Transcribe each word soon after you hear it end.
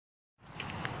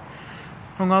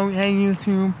Hello, hey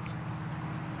YouTube.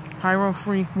 Pyro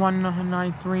Freak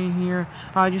 193 here.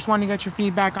 I just wanted to get your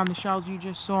feedback on the shells you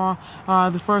just saw.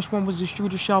 The first one was the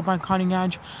Shooter shell by Cutting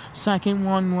Edge. Second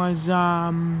one was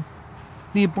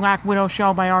the Black Widow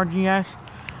shell by RGS.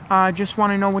 Just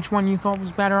want to know which one you thought was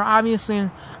better.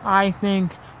 Obviously, I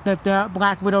think that the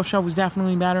Black Widow shell was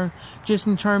definitely better, just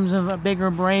in terms of a bigger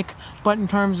break, but in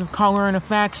terms of color and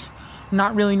effects,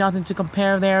 not really nothing to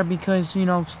compare there because, you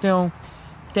know, still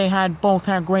they both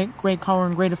had great color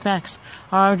and great effects.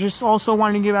 Just also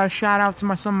wanted to give out a shout out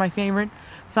to some of my favorite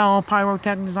fellow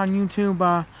pyrotechnics on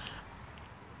YouTube.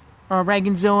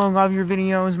 Reaganzilla, love your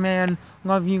videos, man.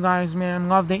 Love you guys, man.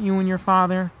 Love that you and your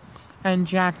father and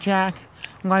Jack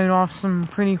light off some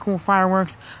pretty cool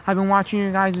fireworks. I've been watching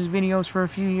your guys' videos for a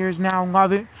few years now.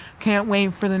 Love it. Can't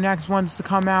wait for the next ones to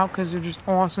come out because they're just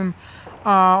awesome.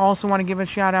 Also want to give a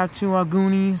shout out to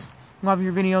Goonies. Love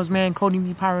your videos, man. Cody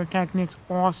B Pyrotechnics,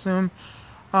 awesome.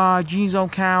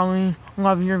 Jizo Cali,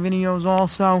 love your videos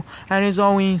also. And as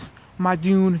always, my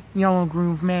dude, Yellow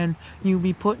Groove, man. You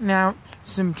be putting out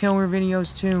some killer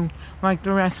videos too, like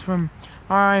the rest of them.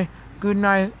 Alright, good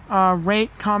night.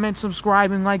 Rate, comment, subscribe,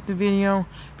 and like the video.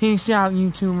 Peace out,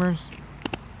 YouTubers.